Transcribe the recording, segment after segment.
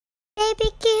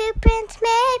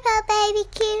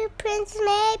It's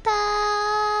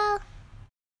Maple.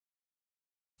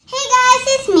 Hey guys,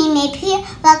 it's me, Maple here.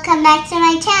 Welcome back to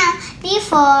my channel.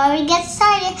 Before we get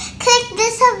started, click the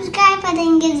subscribe button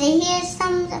and give the huge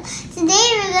thumbs up. Today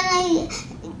we're gonna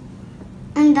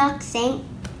unboxing,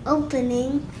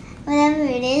 opening, whatever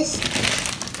it is.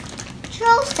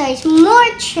 Troll stories, more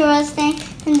troll stories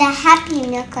than the Happy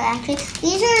Meal collection.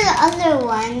 These are the other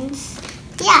ones.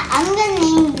 Yeah, I'm gonna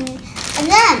name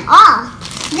them all.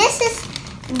 This is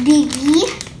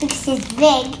Biggie because it's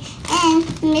big, and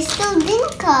Mr.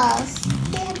 Dinkles.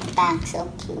 They have the back, so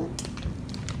cute.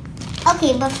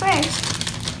 Okay, but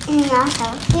first, and also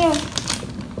here,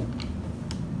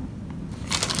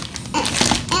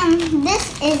 and this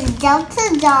is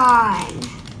Delta Dawn.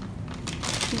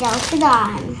 Delta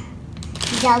Dawn.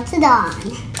 Delta Dawn.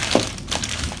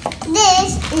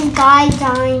 This is Guy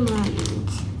Diamond.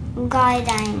 Guy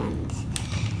Diamond.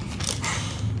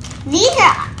 These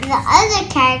are the other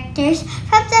characters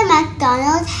from the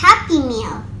McDonald's Happy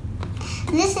Meal.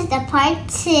 This is the part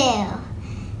 2.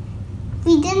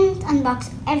 We didn't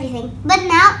unbox everything, but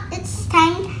now it's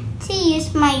time to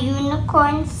use my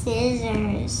unicorn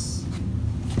scissors.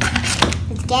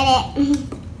 Let's get it.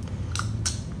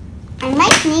 I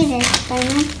might need it, but I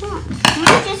might not. Let me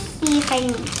just see if I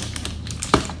need it.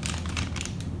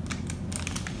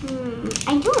 I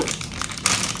don't.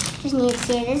 Just need to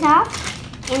tear this off.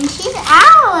 And she's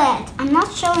out. I'm not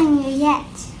showing you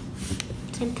yet.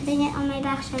 So I'm putting it on my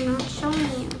back, so I'm not showing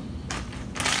you.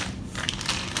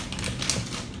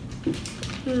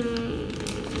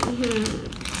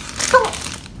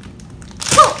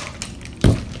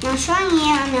 Not showing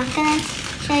you. I'm not gonna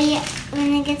show you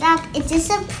when it gets out. It's a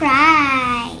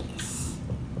surprise.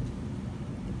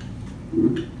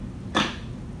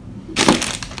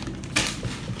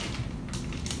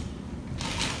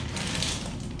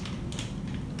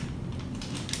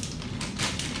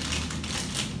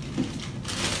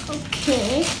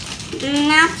 Okay,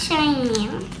 not showing you.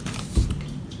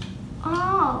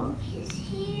 Oh, he's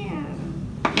here.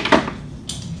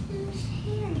 He's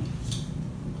here.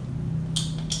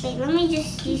 Wait, let me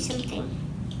just do something.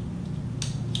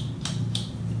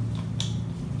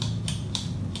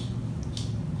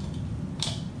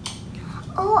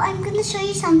 Oh, I'm gonna show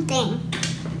you something.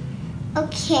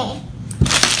 Okay.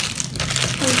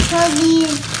 Throw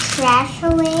these trash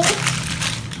away.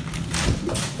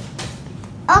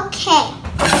 Okay,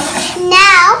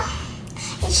 now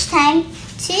it's time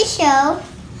to show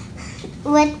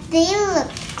what they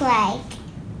look like.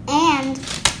 And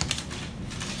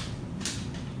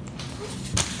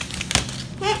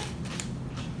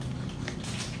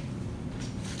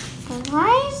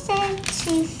why is there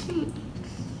two things?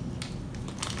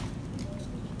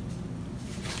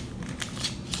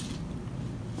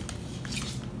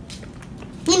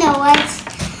 You know what?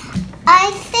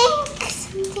 I think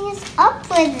something is up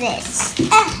with this.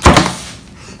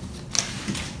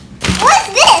 What's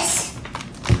this?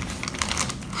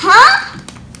 Huh?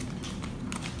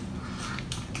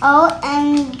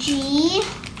 OMG.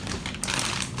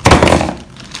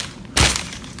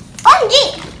 OMG.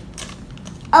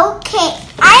 Okay,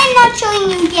 I am not showing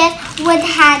you yet what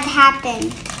had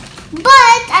happened.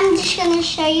 But I'm just going to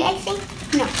show you, I think.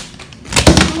 No.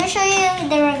 I'm going to show you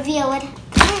the reveal what happened.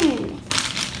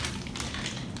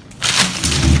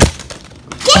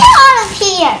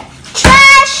 Here,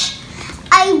 trash.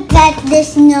 I bet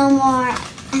there's no more.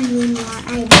 I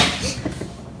bet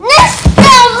there's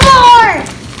no more.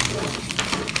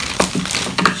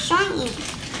 I'm showing you.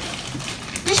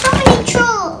 There's so many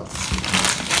trolls.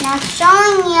 Not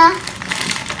showing you.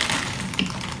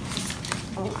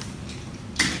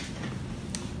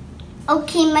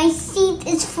 Okay, my seat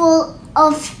is full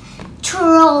of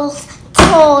trolls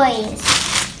toys.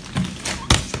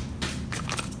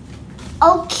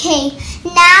 Okay,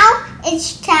 now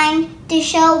it's time to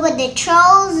show what the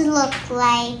trolls look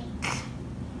like.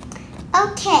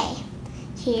 Okay,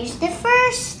 here's the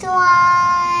first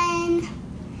one.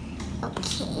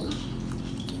 Okay.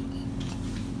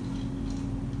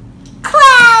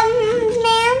 Clown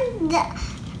Man.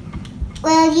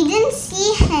 Well, you didn't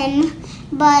see him,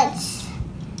 but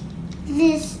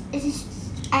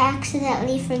I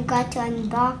accidentally forgot to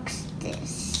unbox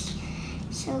this.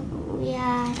 So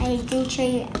yeah, I didn't show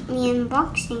you me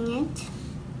unboxing it.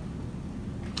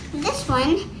 This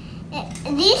one,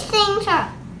 these things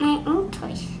are my old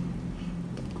toys.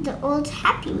 The old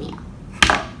Happy Meal.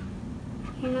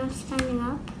 You're not standing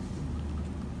up.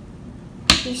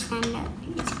 You stand up.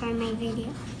 It's for my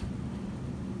video.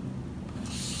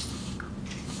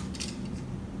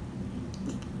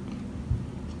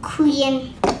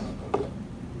 Korean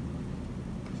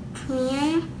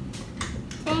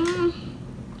thing.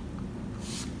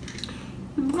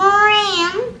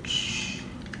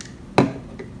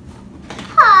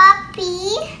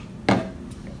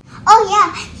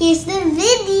 here's the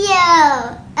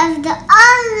video of the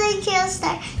all the trail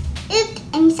star. Oops,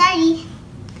 I'm sorry.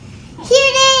 Here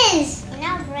it is.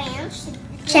 Now branch.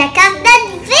 Check out that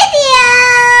video.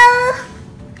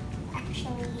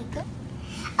 Actually, good.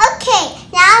 Okay,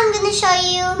 now I'm gonna show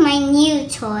you my new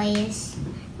toys.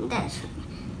 That's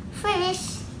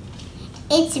first,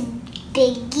 it's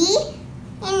Biggie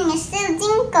and Mr.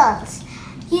 Dinkles.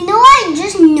 You know, I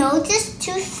just noticed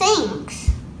two things.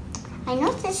 I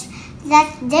noticed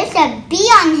that there's a B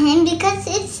on him because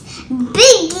it's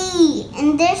Biggie,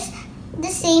 and there's the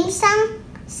same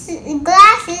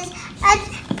glasses as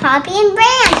Poppy and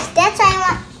Branch. That's why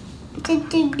I wanted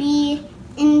to be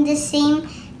in the same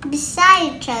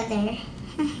beside each other.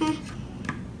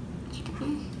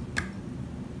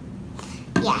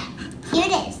 Yeah, here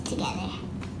it is together.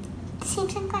 The same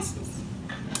sunglasses.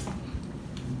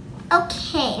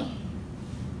 Okay.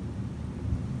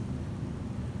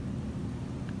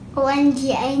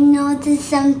 OMG, I noticed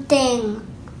something.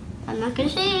 I'm not gonna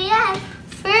show you yet.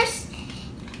 First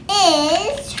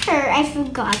is her. I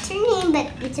forgot her name, but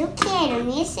it's okay. I don't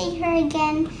need to say her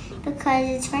again because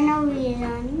it's for no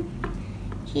reason.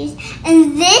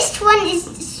 And this one is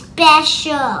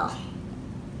special.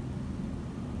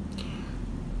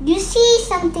 You see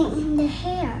something in the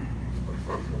hair.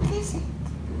 What is it?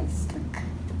 Let's look.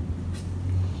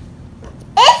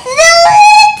 It's the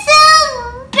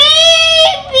little baby!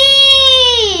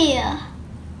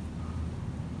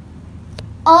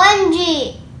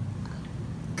 OMG.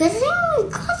 Good thing we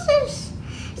got this.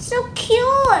 It's so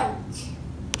cute.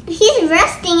 He's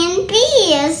resting in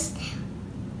peace.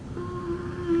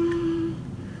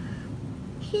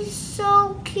 He's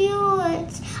so cute.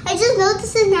 I just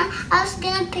noticed it now. I was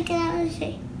gonna pick it up and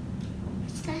say,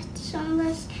 what's that?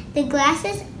 Sunglasses. The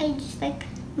glasses, I just like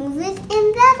move it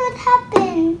and that would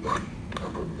happen.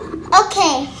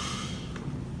 Okay.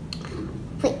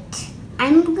 Wait.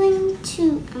 I'm going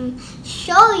to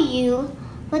show you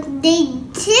what they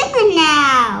did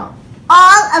now.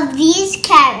 All of these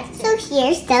characters. So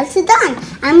here's Delta Dawn.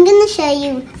 I'm gonna show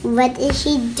you what is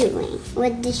she doing.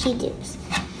 What does she do?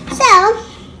 So,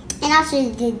 and also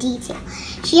the detail.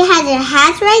 She has her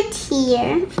hat right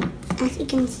here. As you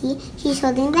can see, she's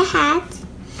holding the hat.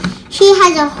 She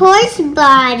has a horse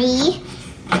body.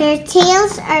 Her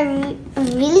tails are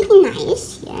really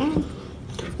nice here.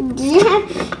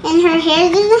 And her hair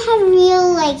doesn't have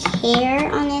real like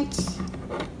hair on it.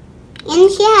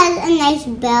 And she has a nice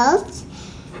belt.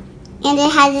 And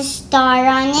it has a star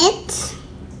on it.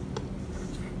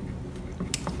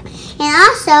 And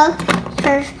also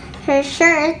her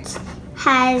shirt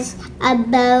has a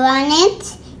bow on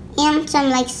it and some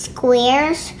like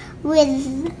squares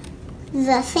with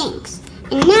the things.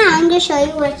 And now I'm going to show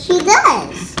you what she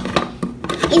does.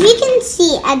 If you can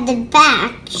see at the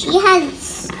back, she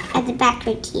has at the back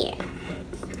right here.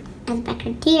 At the back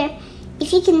right here.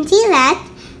 If you can see that,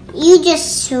 you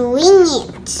just swing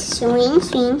it. Swing,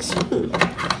 swing, swing.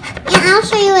 And I'll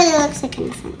show you what it looks like in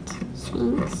the front.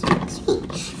 Swing, swing,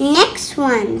 swing. Next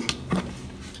one.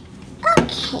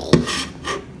 Okay.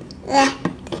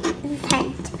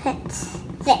 Time to put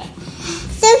there.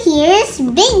 So here's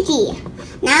Biggie.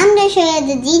 Now I'm going to show you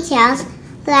the details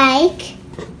like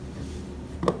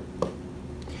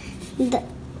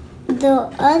the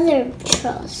other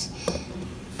trolls.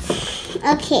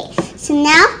 Okay, so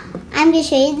now I'm going to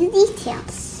show you the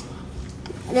details.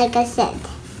 Like I said.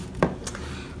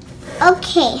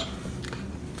 Okay.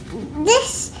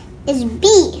 This is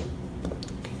B.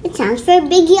 It sounds for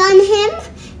Biggie on him.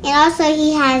 And also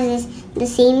he has the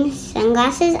same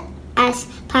sunglasses as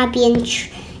Poppy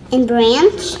and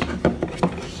Branch.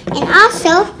 And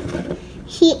also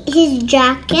his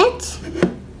jacket.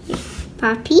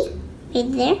 Poppy.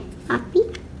 Right there. Poppy.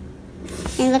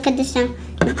 And look at the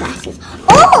sunglasses.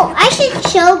 Oh! I should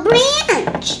show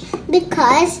Branch.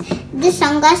 Because the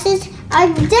sunglasses are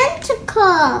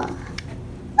identical.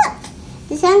 Look.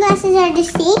 The sunglasses are the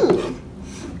same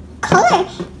color,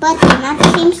 but they're not the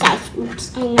same size.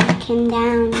 Oops, I knocked him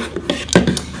down.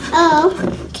 Oh,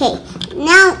 okay.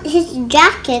 Now his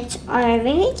jackets are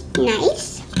very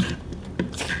nice.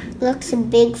 Looks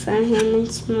big for him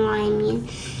and small, I mean.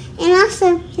 And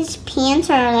also his pants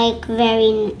are like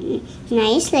very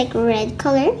nice, like red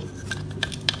color.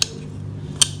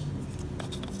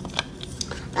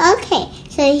 Okay,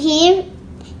 so here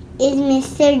is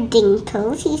Mr.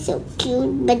 Dinkles. He's so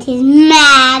cute, but he's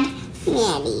mad.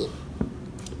 Maddie.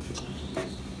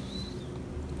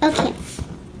 Okay.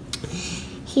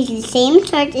 He's the same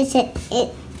shirt.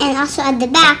 And also at the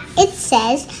back it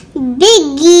says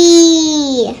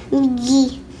Biggie.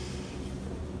 Biggie.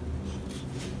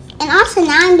 And also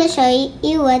now I'm going to show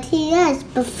you what he does.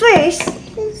 But first,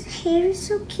 His hair is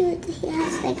so cute. He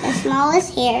has like the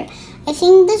smallest hair. I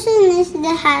think this one is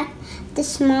the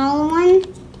small one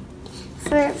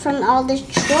from all the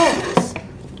trolls.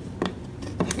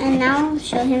 And now I'll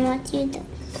show him what you do.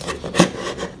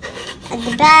 At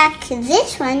the back,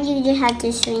 this one you just have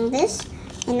to swing this,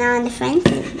 and now on the front,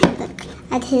 look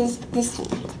at this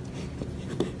hand.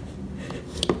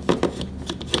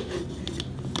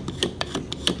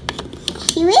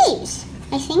 He waves,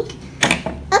 I think.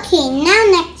 Okay, now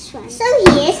next one. So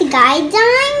here's Guy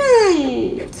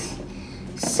Diamond.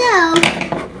 So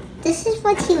this is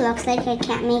what he looks like. I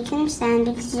can't make him stand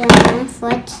because he's on one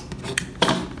foot.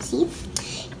 See?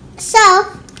 So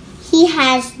he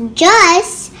has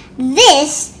just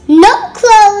this, no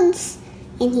clothes,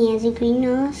 and he has a green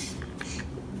nose.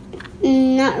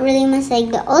 Not really much like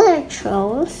the other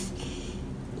trolls.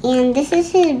 And this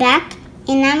is his back.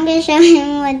 And I'm going to show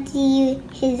him what he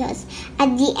does.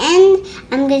 At the end,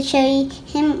 I'm going to show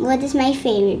him what is my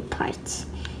favorite part.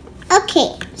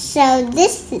 Okay, so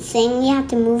this thing, you have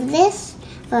to move this.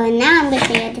 Well, now I'm going to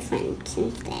show you the front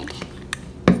instead.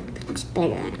 It's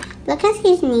better. Look at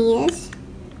his knees.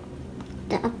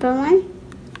 The upper one,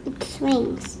 it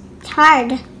swings. It's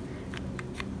hard.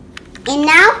 And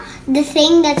now, the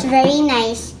thing that's very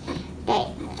nice.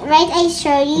 Right, I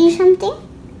showed you something.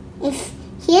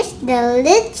 Here's the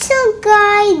little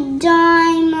Guy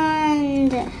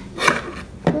Diamond.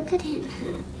 Look at him.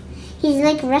 He's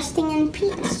like resting in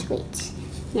peace. Wait,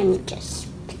 let me just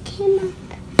pick him up.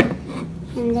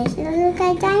 And there's the little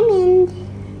Guy Diamond.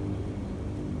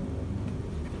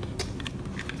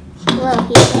 Whoa,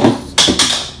 he's there.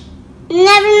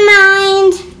 Never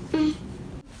mind.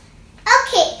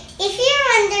 Okay, if you're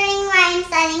wondering why I'm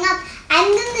starting up, I'm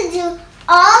going to do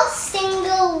all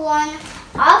single one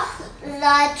of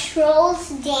the Trolls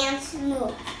dance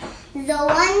move. The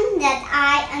one that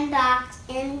I unboxed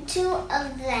in 2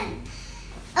 of them.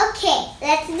 Okay,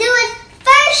 let's do it.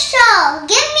 First troll,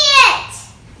 give me it.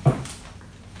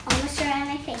 Almost around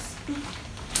my face.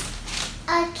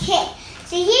 Okay,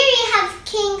 so here you have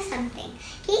King something.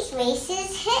 He raises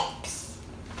his hips.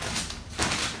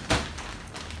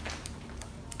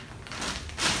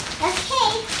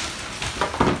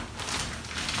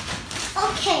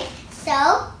 Okay, so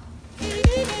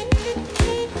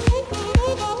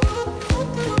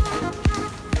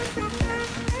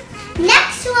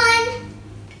next one.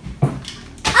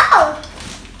 Oh,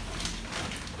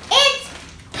 it's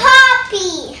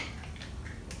Poppy.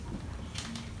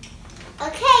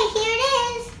 Okay, here it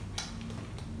is.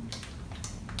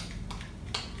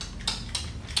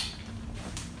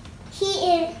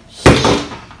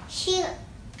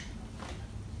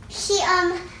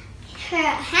 Her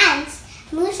hands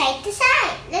move side to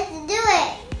side. Let's do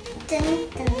it. Dun,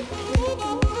 dun, dun,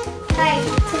 dun. Sorry.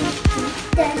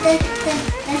 Dun, dun, dun,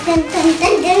 dun, dun,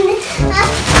 dun, dun.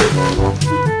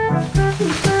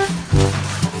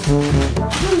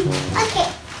 Okay.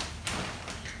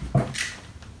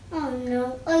 Oh no,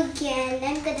 again.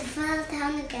 I'm gonna fall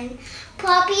down again.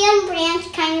 Poppy and Branch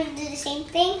kind of do the same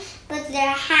thing, but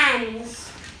their hands.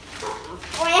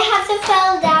 Or I have to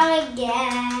fall down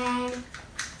again.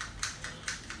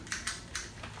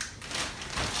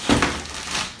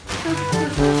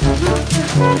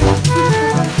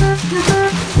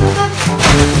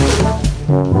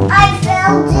 I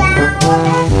fell down.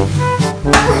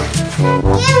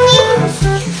 Give me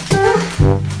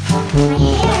my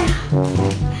hair.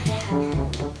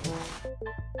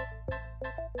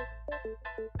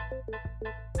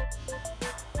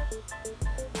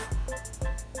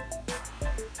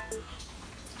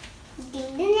 Do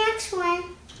the next one.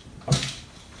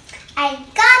 I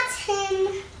got him.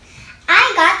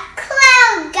 I got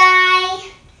Cloud Guy.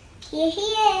 Here he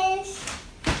is.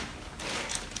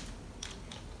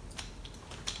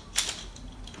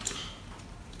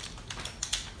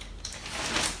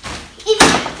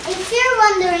 If you're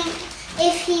wondering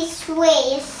if he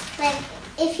sways, like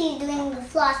if he's doing the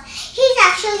floss, he's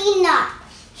actually not.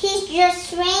 He's just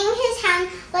swaying his hand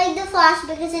like the floss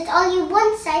because it's only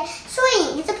one side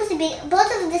swaying. It's supposed to be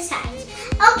both of the sides.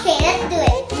 Okay, let's do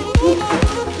it.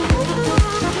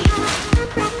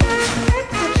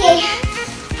 Okay,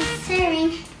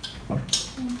 stirring.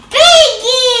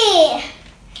 Biggie!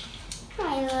 I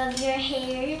love your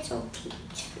hair. It's so cute.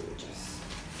 Just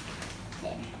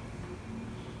there.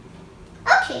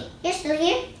 Okay, you're still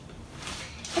here?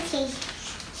 Okay,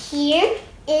 here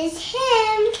is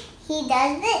him. He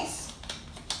does this.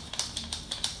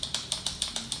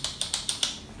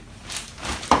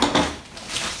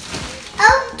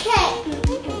 Okay.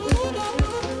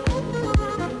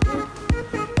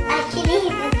 Actually, he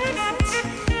does this.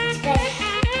 It's good.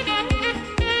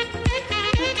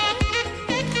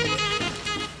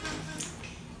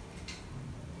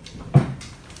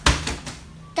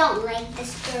 don't like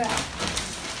this girl.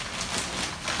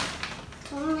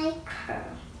 Don't like her.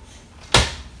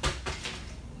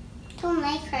 Don't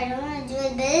like her. I don't want to do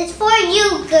it, but it's for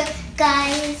you,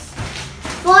 guys.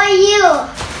 For you.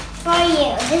 For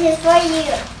you. This is for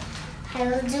you. I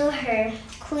will do her.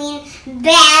 Queen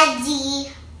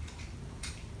Baddie.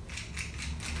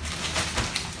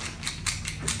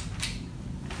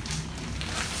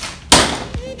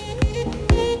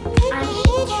 I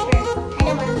hate her. I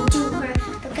don't want to do her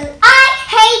because I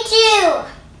hate you.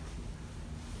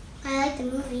 I like the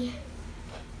movie.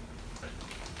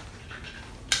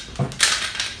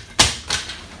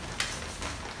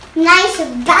 Nice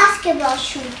basketball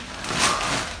shoe.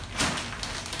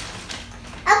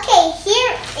 Okay,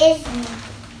 here is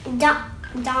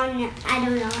Donna. I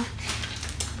don't know.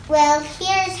 Well,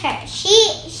 here's her. She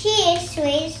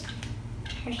sways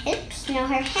her hips. No,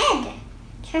 her head.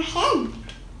 Her head,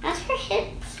 not her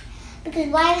hips. Because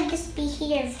why would this be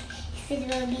here if it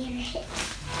will be her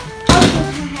hips? Oh,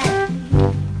 her head.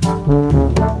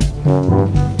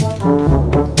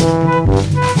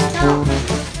 So,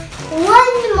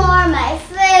 one more, my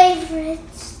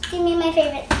favorites. Give me my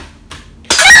favorite.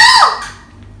 Oh!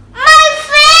 My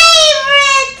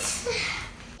favorite!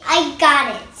 I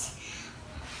got it.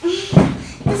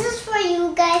 This is for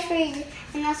you guys,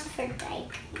 and also for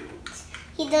Dyke.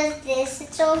 He does this.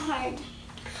 It's so hard.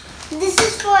 This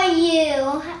is for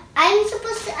you. I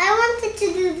wanted to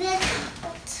do this,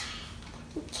 but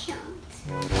I can't.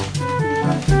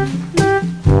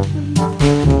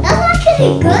 That's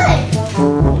actually good.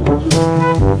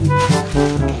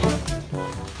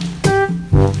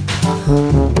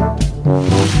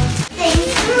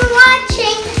 Thanks for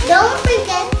watching. Don't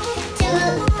forget to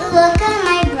look at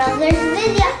my brother's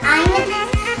video. I'm in this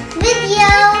video.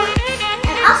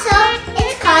 And also,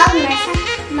 it's called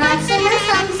Monster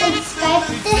Song. Subscribe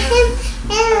to him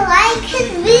and like his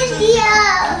video.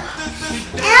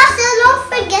 And also, don't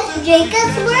forget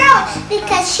Jacob's World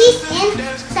because she's in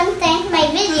sometimes my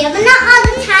video, but not all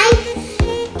the time.